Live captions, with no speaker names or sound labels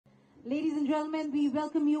Ladies and gentlemen, we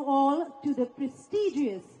welcome you all to the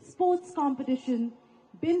prestigious sports competition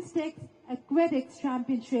BIMSTEC Aquatics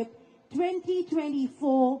Championship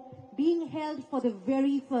 2024 being held for the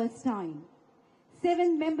very first time.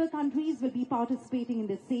 7 member countries will be participating in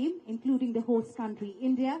the same, including the host country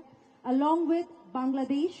India, along with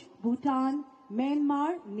Bangladesh, Bhutan,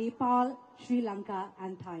 Myanmar, Nepal, Sri Lanka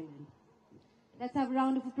and Thailand. Let's have a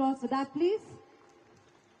round of applause for that, please.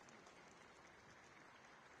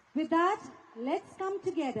 With that, let's come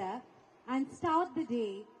together and start the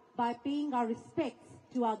day by paying our respects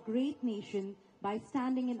to our great nation by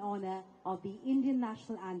standing in honor of the Indian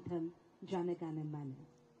national anthem, Jana Gana Mana.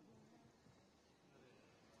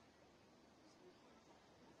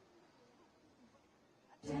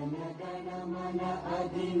 Jana Gana Mana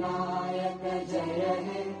Adhinayak Jaya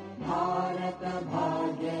He Bharat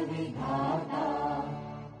Bhagya Vidhata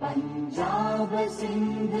Punjab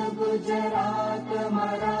Sindh Gujarat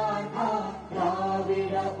Maratha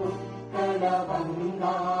Dravida Uttara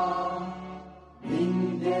Banga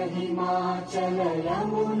Vindhya Himachal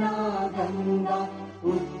Yamuna Ganga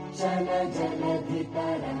Uchchal Jaladhi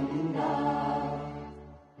Taranga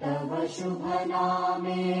Tava Shubha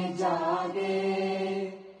Name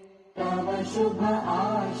Jage Tava Shubha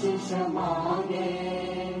Ashish Mange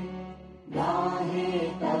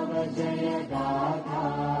Gahe Tava Jaya Gatha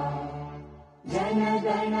Jana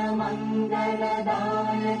Gana Mangala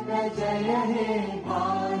Dayak Jaya He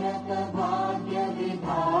Bharat Bhagya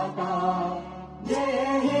Vidhata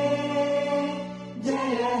Jaya He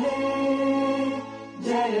Jaya He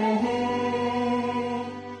Jaya He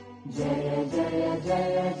Jaya Jaya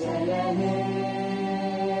Jaya Jaya He.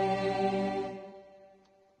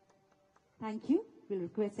 Thank you. We'll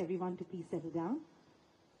request everyone to please settle down.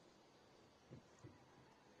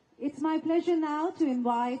 It's my pleasure now to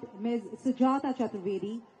invite Ms. Sujata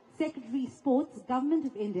Chaturvedi, Secretary Sports, Government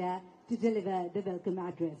of India, to deliver the welcome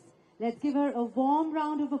address. Let's give her a warm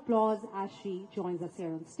round of applause as she joins us here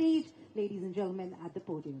on stage, ladies and gentlemen, at the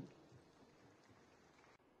podium.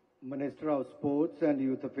 Minister of Sports and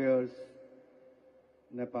Youth Affairs,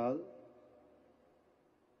 Nepal,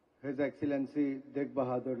 His Excellency Dik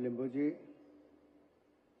Bahadur Limbuji,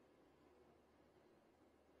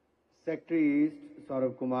 Secretary East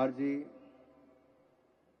Saurav Kumar ji,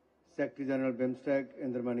 Secretary General BIMSTEC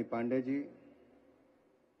Indramani Pandey ji,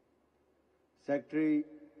 Secretary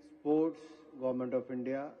Sports Government of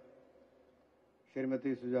India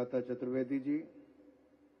Srimati Sujata Chaturvedi ji,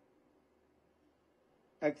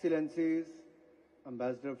 Excellencies,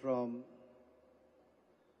 Ambassador from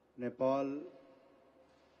Nepal,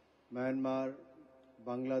 Myanmar,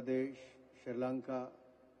 Bangladesh, Sri Lanka,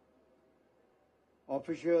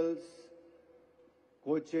 officials,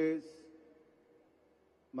 coaches,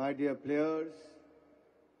 my dear players,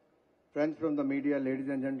 friends from the media, ladies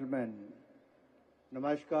and gentlemen,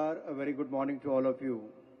 Namaskar, a very good morning to all of you.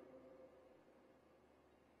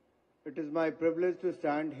 It is my privilege to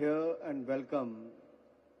stand here and welcome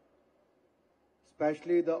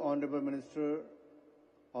especially the Honourable Minister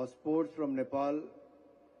of Sports from Nepal,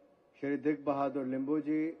 Shri Dik Bahadur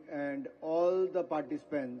Limbuji, and all the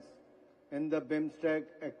participants in the BIMSTEC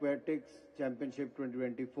Aquatics Championship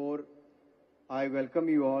 2024. I welcome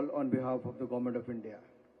you all on behalf of the Government of India.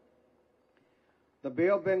 The Bay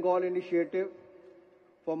of Bengal Initiative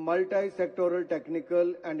for Multi-Sectoral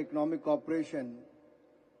Technical and Economic Cooperation,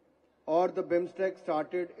 or the BIMSTEC,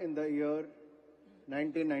 started in the year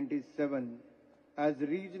 1997 as a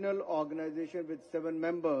regional organization with 7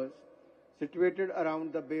 members situated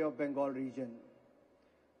around the Bay of Bengal region.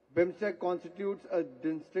 BIMSTEC constitutes a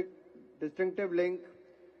distinctive link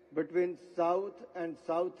between South and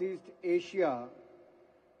Southeast Asia,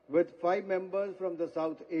 with 5 members from the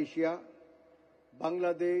South Asia,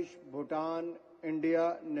 Bangladesh, Bhutan,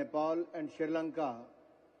 India, Nepal and Sri Lanka,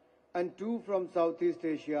 and 2 from Southeast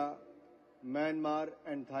Asia, Myanmar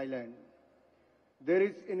and Thailand. There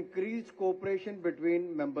is increased cooperation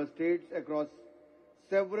between member states across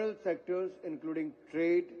several sectors, including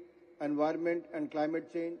trade, environment and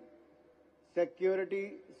climate change,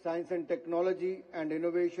 security, science and technology, and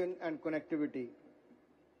innovation and connectivity.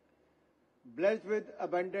 Blessed with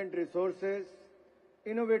abundant resources,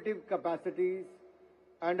 innovative capacities,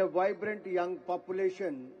 and a vibrant young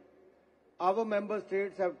population, our member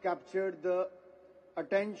states have captured the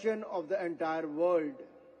attention of the entire world.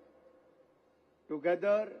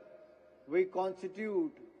 Together, we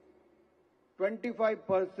constitute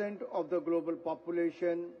 25% of the global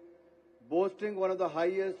population, boasting one of the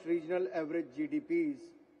highest regional average GDPs.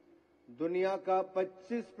 दुनिया का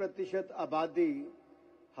 25% आबादी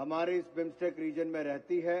हमारे इस BIMSTEC reason में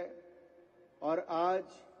रहती है और आज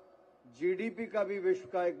जीडीपी का भी विश्व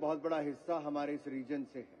का एक बहुत बड़ा हिस्सा हमारे इस रीजन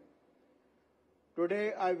से है.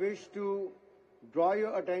 Today I wish to draw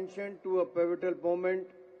your attention to a pivotal moment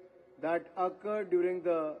that occurred during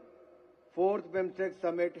the 4th BIMSTEC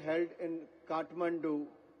summit held in Kathmandu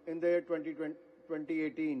in the year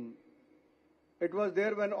 2018. It was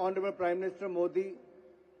there when Honourable Prime Minister Modi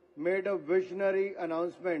made a visionary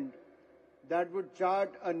announcement that would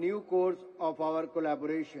chart a new course of our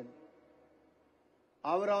collaboration.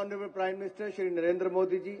 Our Honourable Prime Minister Shri Narendra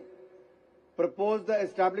Modi ji proposed the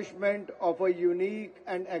establishment of a unique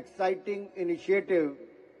and exciting initiative,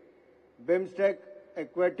 BIMSTEC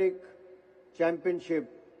Aquatic Championship.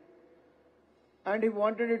 And he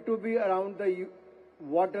wanted it to be around the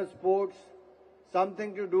water sports,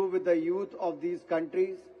 something to do with the youth of these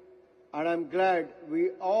countries. And I'm glad we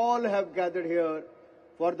all have gathered here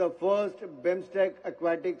for the first BIMSTEC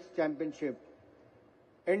Aquatics Championship.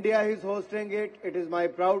 India is hosting it. It is my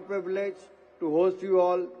proud privilege to host you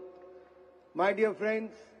all. My dear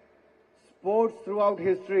friends, sports throughout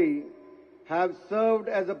history have served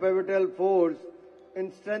as a pivotal force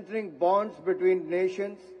in strengthening bonds between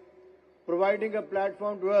nations, providing a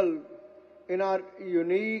platform to dwell in our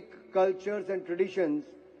unique cultures and traditions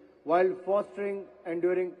while fostering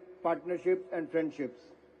enduring partnerships and friendships.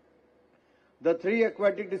 The 3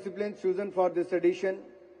 aquatic disciplines chosen for this edition,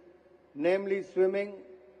 namely swimming,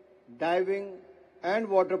 diving and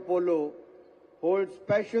water polo, hold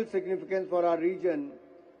special significance for our region,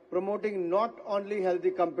 promoting not only healthy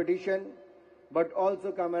competition but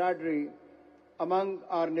also camaraderie among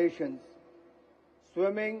our nations.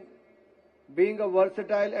 Swimming, being a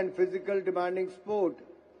versatile and physical demanding sport,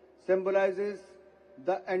 symbolizes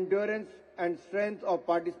the endurance and strength of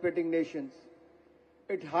participating nations.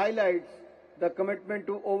 It highlights the commitment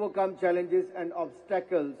to overcome challenges and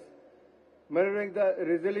obstacles, mirroring the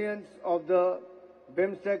resilience of the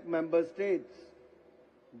BIMSTEC member states.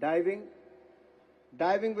 Diving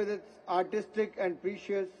with its artistic and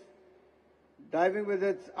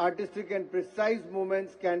precise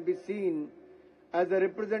movements can be seen as a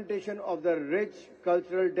representation of the rich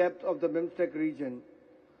cultural depth of the BIMSTEC region.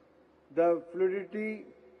 The fluidity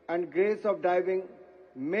and grace of diving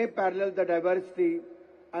may parallel the diversity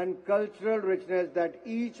and cultural richness that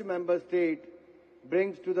each member state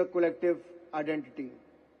brings to the collective identity.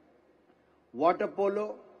 Water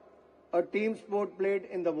polo, a team sport played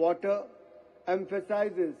in the water,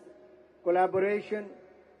 emphasizes collaboration,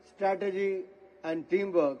 strategy and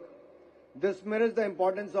teamwork. This mirrors the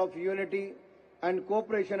importance of unity and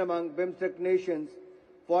cooperation among BIMSTEC nations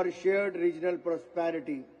for shared regional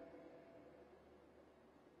prosperity.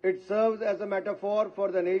 It serves as a metaphor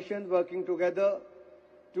for the nations working together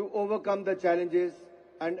to overcome the challenges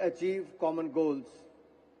and achieve common goals.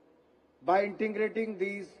 By integrating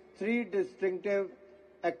these 3 distinctive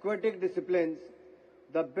aquatic disciplines,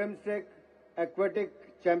 the BIMSTEC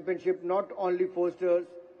Aquatic Championship not only fosters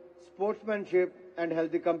sportsmanship and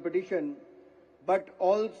healthy competition, but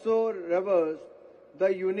also reveres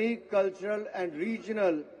the unique cultural and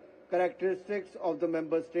regional characteristics of the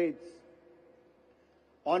member states.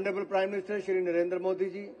 Honourable Prime Minister Shri Narendra Modi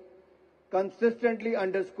ji consistently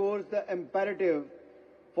underscores the imperative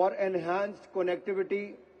for enhanced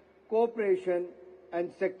connectivity, cooperation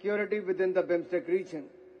and security within the BIMSTEC region.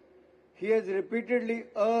 He has repeatedly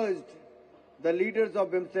urged the leaders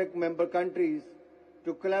of BIMSTEC member countries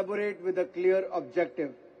to collaborate with a clear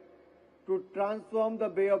objective, to transform the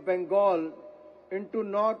Bay of Bengal into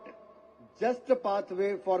not just a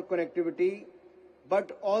pathway for connectivity,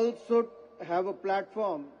 but also have a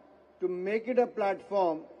platform, to make it a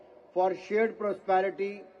platform for shared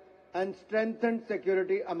prosperity and strengthened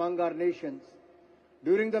security among our nations.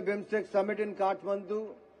 During the BIMSTEC summit in Kathmandu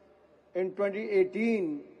in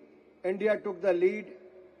 2018, India took the lead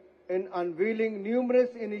in unveiling numerous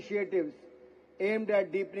initiatives aimed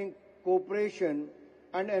at deepening cooperation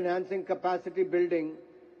and enhancing capacity building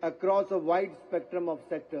across a wide spectrum of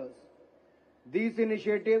sectors. These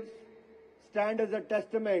initiatives stand as a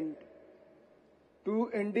testament to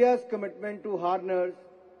India's commitment to harness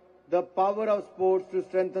the power of sports to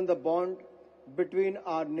strengthen the bond between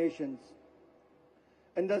our nations.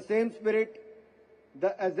 In the same spirit,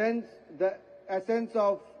 the essence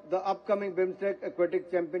of the upcoming BIMSTEC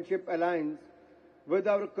Aquatic Championship aligns with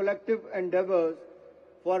our collective endeavours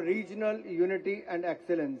for regional unity and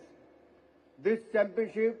excellence. This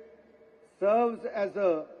championship serves as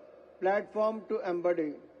a platform to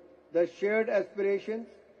embody the shared aspirations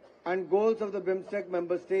and goals of the BIMSTEC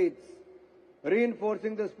member states,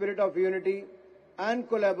 reinforcing the spirit of unity and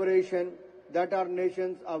collaboration that our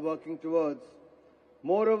nations are working towards.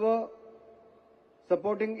 Moreover,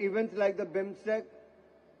 supporting events like the BIMSTEC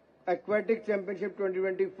Aquatics Championship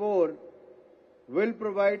 2024 will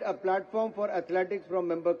provide a platform for athletics from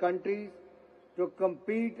member countries to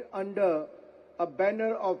compete under a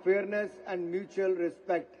banner of fairness and mutual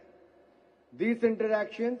respect. These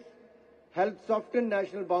interactions help soften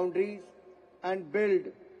national boundaries and build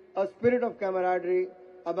a spirit of camaraderie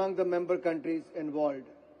among the member countries involved.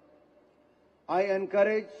 I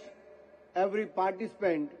encourage every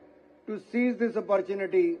participant to seize this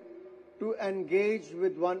opportunity to engage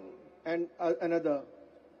with one and another,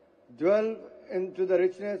 delve into the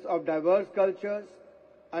richness of diverse cultures,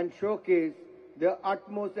 and showcase their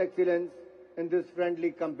utmost excellence in this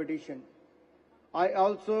friendly competition. I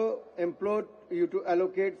also implore you to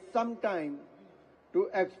allocate some time to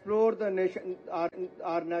explore the nation,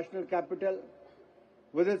 our national capital,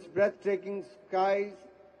 with its breathtaking skies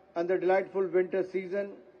and the delightful winter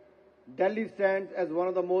season. Delhi stands as one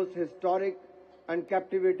of the most historic and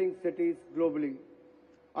captivating cities globally.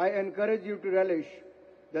 I encourage you to relish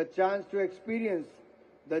the chance to experience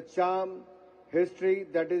the charm, history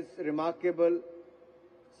that is remarkable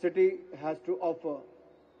city has to offer.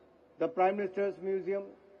 The Prime Minister's Museum,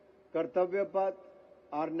 Kartavya Path,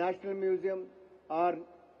 our National Museum,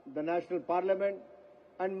 the National Parliament,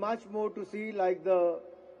 and much more to see, like the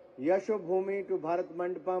Yashobhumi to Bharat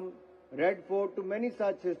Mandapam, Red Fort, to many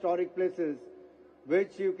such historic places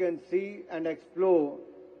which you can see and explore.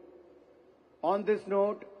 On this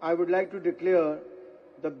note, I would like to declare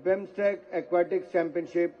the BIMSTEC Aquatics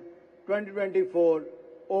Championship 2024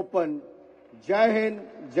 open. Jai Hind,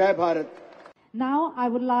 Jai Bharat. Now I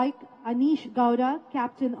would like Anish Gowda,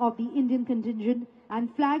 captain of the Indian contingent,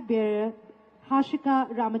 and flag bearer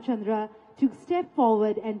Hashika Ramachandra to step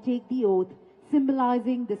forward and take the oath,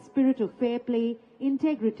 symbolizing the spirit of fair play,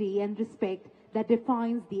 integrity and respect that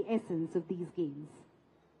defines the essence of these games.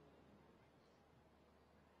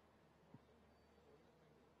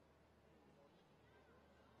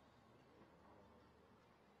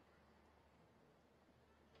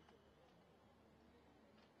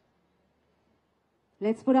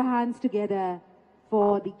 Let's put our hands together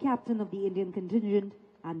for the captain of the Indian contingent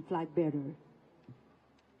and flag bearer.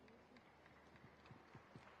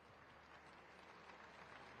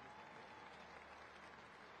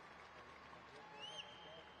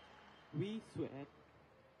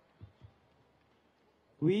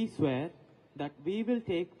 We swear that we will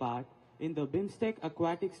take part in the BIMSTEC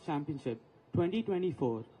Aquatics Championship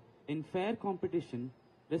 2024 in fair competition,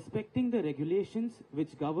 respecting the regulations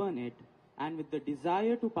which govern it, and with the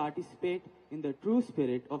desire to participate in the true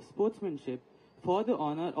spirit of sportsmanship for the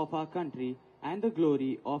honor of our country and the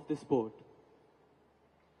glory of the sport.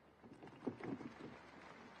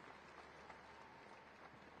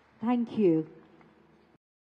 Thank you.